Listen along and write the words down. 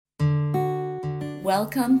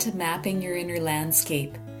Welcome to Mapping Your Inner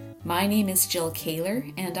Landscape. My name is Jill Kaler,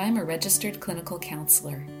 and I'm a registered clinical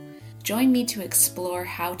counselor. Join me to explore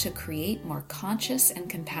how to create more conscious and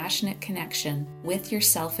compassionate connection with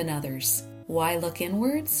yourself and others. Why look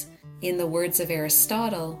inwards? In the words of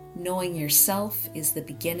Aristotle, knowing yourself is the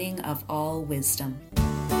beginning of all wisdom.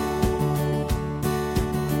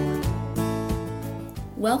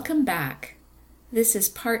 Welcome back. This is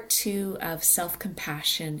part 2 of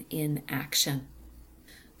Self-Compassion in Action.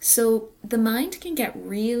 So the mind can get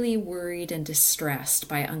really worried and distressed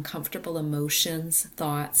by uncomfortable emotions,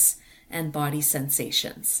 thoughts, and body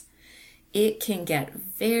sensations. It can get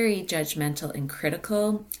very judgmental and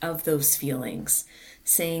critical of those feelings,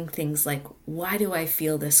 saying things like, "Why do I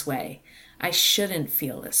feel this way? I shouldn't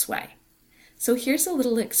feel this way." So here's a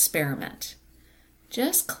little experiment.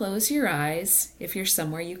 Just close your eyes, if you're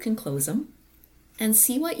somewhere you can close them, and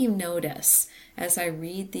see what you notice as I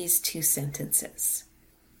read these 2 sentences.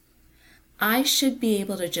 I should be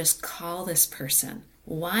able to just call this person.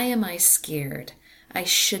 Why am I scared? I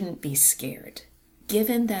shouldn't be scared.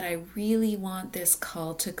 Given that I really want this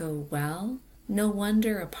call to go well, no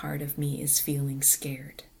wonder a part of me is feeling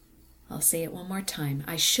scared. I'll say it one more time.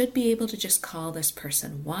 I should be able to just call this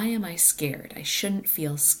person. Why am I scared? I shouldn't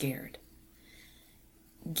feel scared.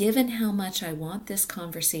 Given how much I want this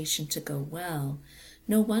conversation to go well,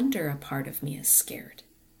 no wonder a part of me is scared.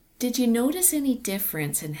 Did you notice any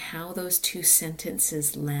difference in how those 2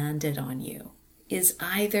 sentences landed on you? Is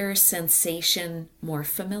either sensation more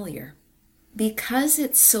familiar? Because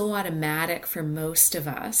it's so automatic for most of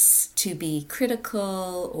us to be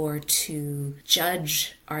critical or to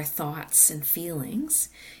judge our thoughts and feelings,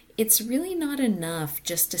 it's really not enough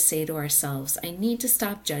just to say to ourselves, I need to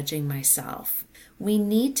stop judging myself. We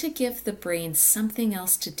need to give the brain something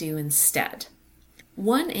else to do instead.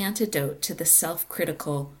 One antidote to the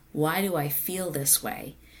self-critical, why do I feel this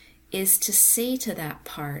way, is to say to that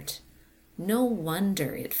part, no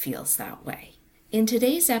wonder it feels that way. In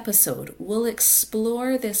today's episode, we'll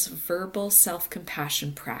explore this verbal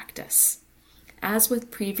self-compassion practice. As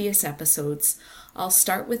with previous episodes, I'll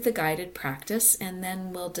start with the guided practice and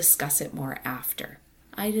then we'll discuss it more after.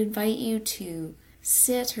 I'd invite you to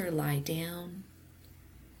sit or lie down.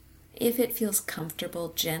 If it feels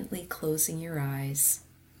comfortable, gently closing your eyes.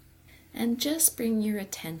 And just bring your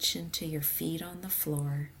attention to your feet on the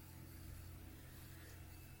floor.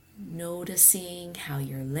 Noticing how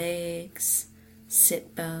your legs,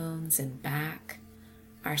 sit bones, and back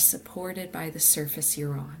are supported by the surface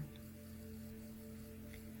you're on.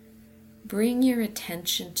 Bring your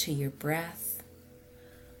attention to your breath,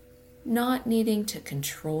 not needing to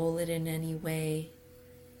control it in any way,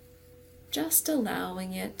 just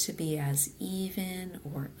allowing it to be as even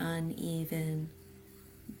or uneven,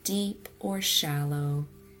 deep or shallow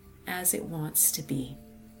as it wants to be.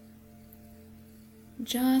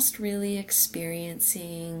 Just really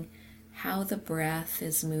experiencing how the breath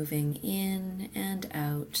is moving in and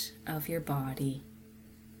out of your body.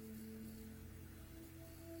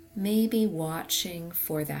 Maybe watching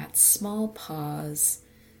for that small pause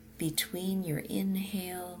between your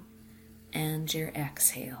inhale and your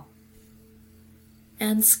exhale.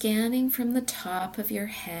 And scanning from the top of your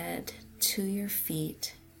head to your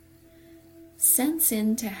feet, sense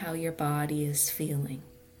into how your body is feeling.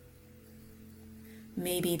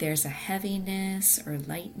 Maybe there's a heaviness or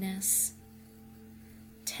lightness,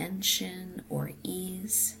 tension or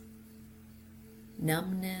ease,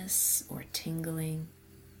 numbness or tingling,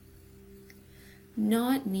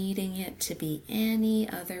 not needing it to be any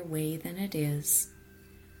other way than it is,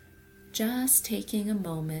 just taking a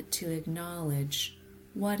moment to acknowledge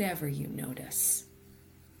whatever you notice.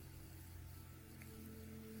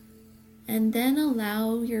 And then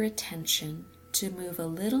allow your attention to move a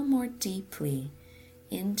little more deeply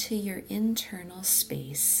into your internal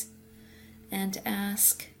space and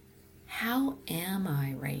ask, how am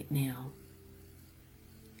I right now?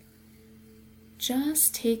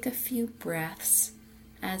 Just take a few breaths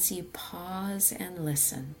as you pause and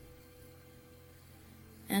listen.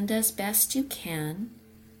 And as best you can,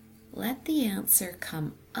 let the answer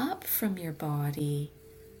come up from your body,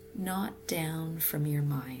 not down from your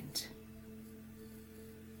mind.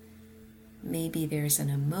 Maybe there's an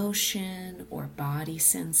emotion or body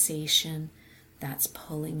sensation that's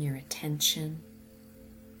pulling your attention.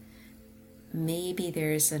 Maybe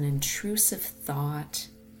there's an intrusive thought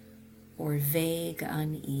or vague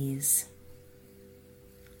unease.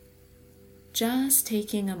 Just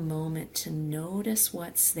taking a moment to notice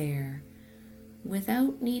what's there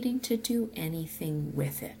without needing to do anything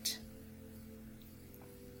with it.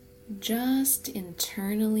 Just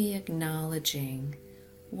internally acknowledging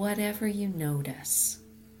whatever you notice.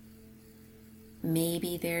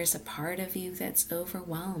 Maybe there's a part of you that's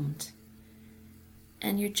overwhelmed,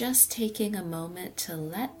 and you're just taking a moment to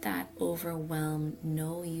let that overwhelm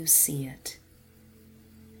know you see it.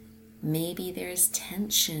 Maybe there's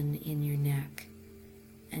tension in your neck,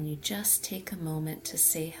 and you just take a moment to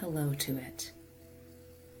say hello to it.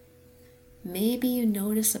 Maybe you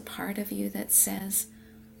notice a part of you that says,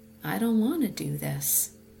 I don't want to do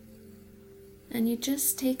this. And you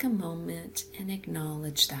just take a moment and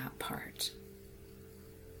acknowledge that part.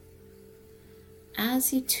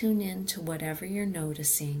 As you tune in to whatever you're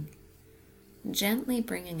noticing, gently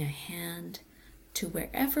bringing a hand to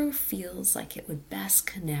wherever feels like it would best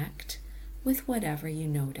connect with whatever you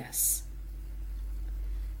notice.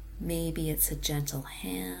 Maybe it's a gentle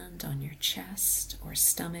hand on your chest or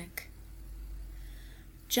stomach.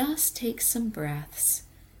 Just take some breaths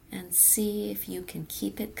and see if you can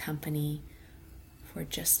keep it company for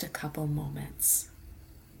just a couple moments.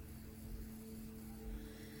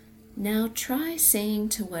 Now try saying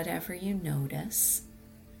to whatever you notice,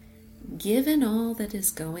 given all that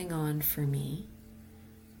is going on for me,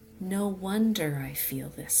 no wonder I feel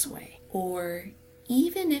this way. Or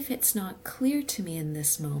even if it's not clear to me in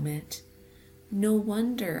this moment, no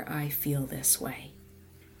wonder I feel this way.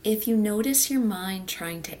 If you notice your mind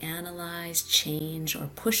trying to analyze, change, or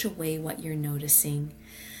push away what you're noticing,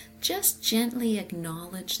 just gently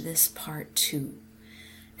acknowledge this part too,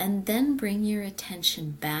 and then bring your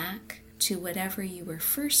attention back to whatever you were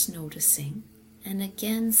first noticing, and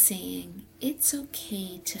again saying, it's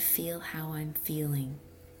okay to feel how I'm feeling.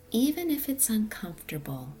 Even if it's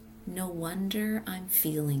uncomfortable, no wonder I'm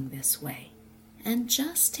feeling this way. And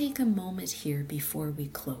just take a moment here before we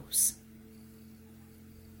close.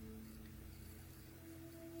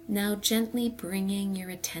 Now gently bringing your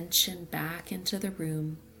attention back into the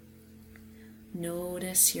room.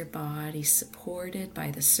 Notice your body supported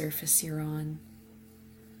by the surface you're on.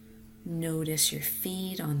 Notice your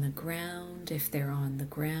feet on the ground if they're on the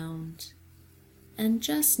ground. And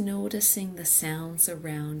just noticing the sounds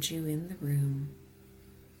around you in the room.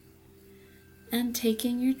 And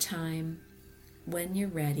taking your time, when you're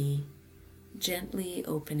ready, gently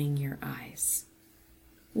opening your eyes.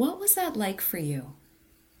 What was that like for you?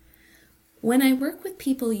 When I work with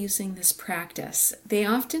people using this practice, they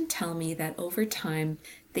often tell me that over time,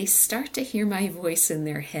 they start to hear my voice in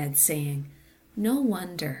their head saying, no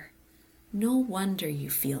wonder you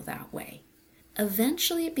feel that way.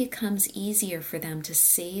 Eventually it becomes easier for them to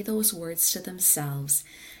say those words to themselves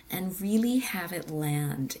and really have it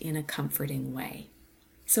land in a comforting way.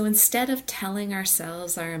 So instead of telling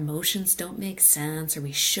ourselves our emotions don't make sense or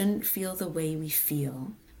we shouldn't feel the way we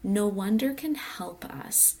feel, no wonder can help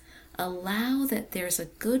us allow that there's a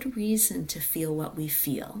good reason to feel what we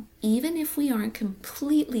feel, even if we aren't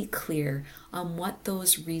completely clear on what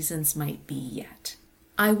those reasons might be yet.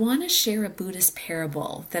 I want to share a Buddhist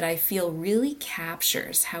parable that I feel really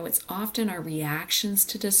captures how it's often our reactions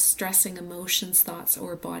to distressing emotions, thoughts,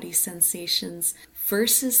 or body sensations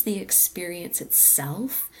versus the experience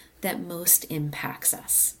itself that most impacts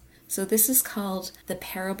us. So this is called the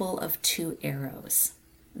parable of two arrows.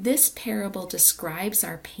 This parable describes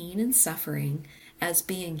our pain and suffering as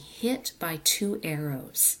being hit by two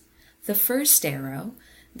arrows. The first arrow,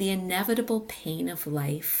 the inevitable pain of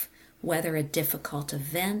life, whether a difficult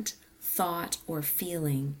event, thought, or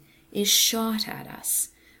feeling, is shot at us.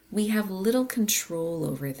 We have little control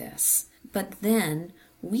over this. But then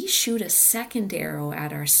we shoot a second arrow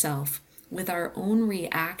at ourselves with our own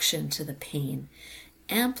reaction to the pain,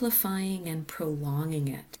 amplifying and prolonging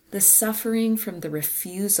it. The suffering from the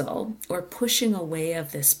refusal or pushing away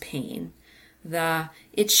of this pain, the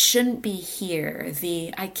it shouldn't be here,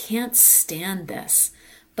 the I can't stand this,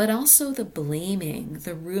 but also the blaming,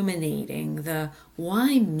 the ruminating, the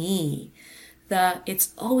why me, the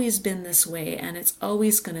it's always been this way and it's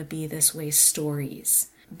always going to be this way stories.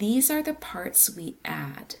 These are the parts we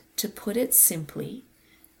add. To put it simply,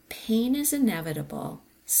 pain is inevitable,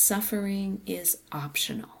 suffering is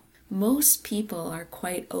optional. Most people are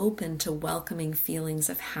quite open to welcoming feelings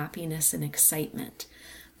of happiness and excitement,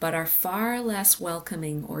 but are far less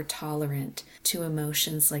welcoming or tolerant to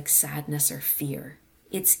emotions like sadness or fear.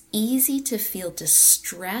 It's easy to feel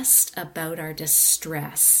distressed about our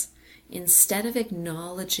distress instead of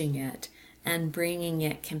acknowledging it and bringing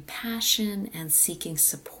it compassion and seeking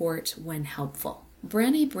support when helpful.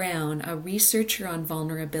 Brené Brown, a researcher on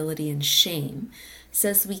vulnerability and shame,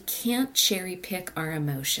 says we can't cherry pick our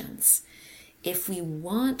emotions. If we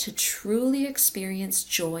want to truly experience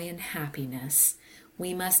joy and happiness,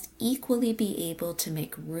 we must equally be able to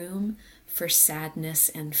make room for sadness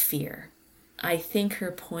and fear. I think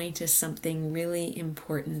her point is something really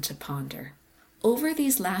important to ponder. Over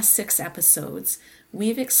these last 6 episodes,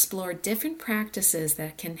 we've explored different practices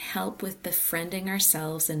that can help with befriending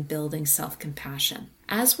ourselves and building self-compassion.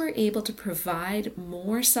 As we're able to provide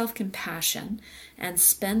more self-compassion and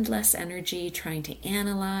spend less energy trying to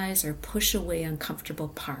analyze or push away uncomfortable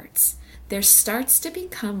parts, there starts to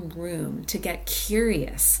become room to get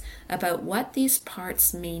curious about what these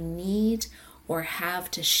parts may need or have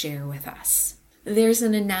to share with us. There's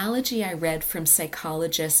an analogy I read from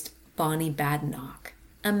psychologist Bonnie Badenoch.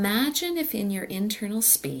 Imagine if in your internal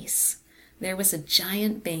space there was a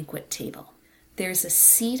giant banquet table. There's a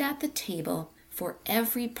seat at the table for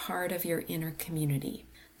every part of your inner community,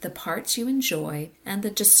 the parts you enjoy and the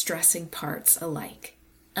distressing parts alike.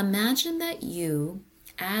 Imagine that you,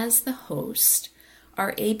 as the host,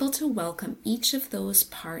 are able to welcome each of those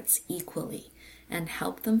parts equally and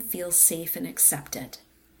help them feel safe and accepted.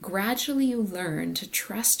 Gradually you learn to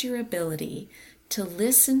trust your ability to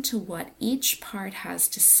listen to what each part has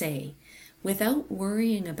to say without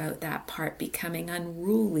worrying about that part becoming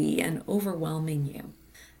unruly and overwhelming you.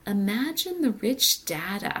 Imagine the rich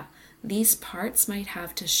data these parts might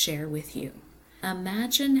have to share with you.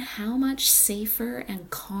 Imagine how much safer and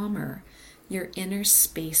calmer your inner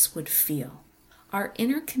space would feel. Our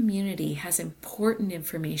inner community has important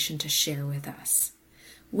information to share with us.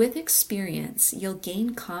 With experience, you'll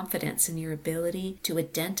gain confidence in your ability to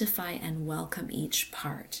identify and welcome each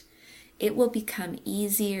part. It will become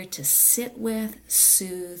easier to sit with,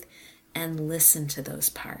 soothe, and listen to those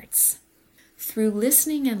parts. Through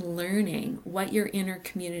listening and learning what your inner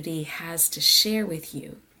community has to share with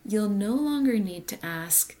you, you'll no longer need to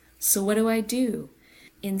ask, "So what do I do?"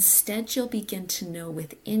 Instead, you'll begin to know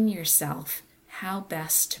within yourself how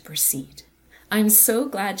best to proceed. I'm so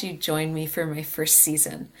glad you joined me for my first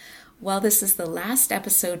season. While this is the last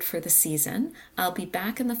episode for the season, I'll be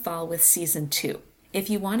back in the fall with season 2. If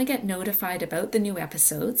you want to get notified about the new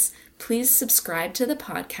episodes, please subscribe to the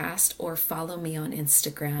podcast or follow me on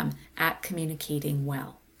Instagram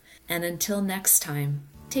 @CommunicatingWell. And until next time,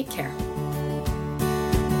 take care.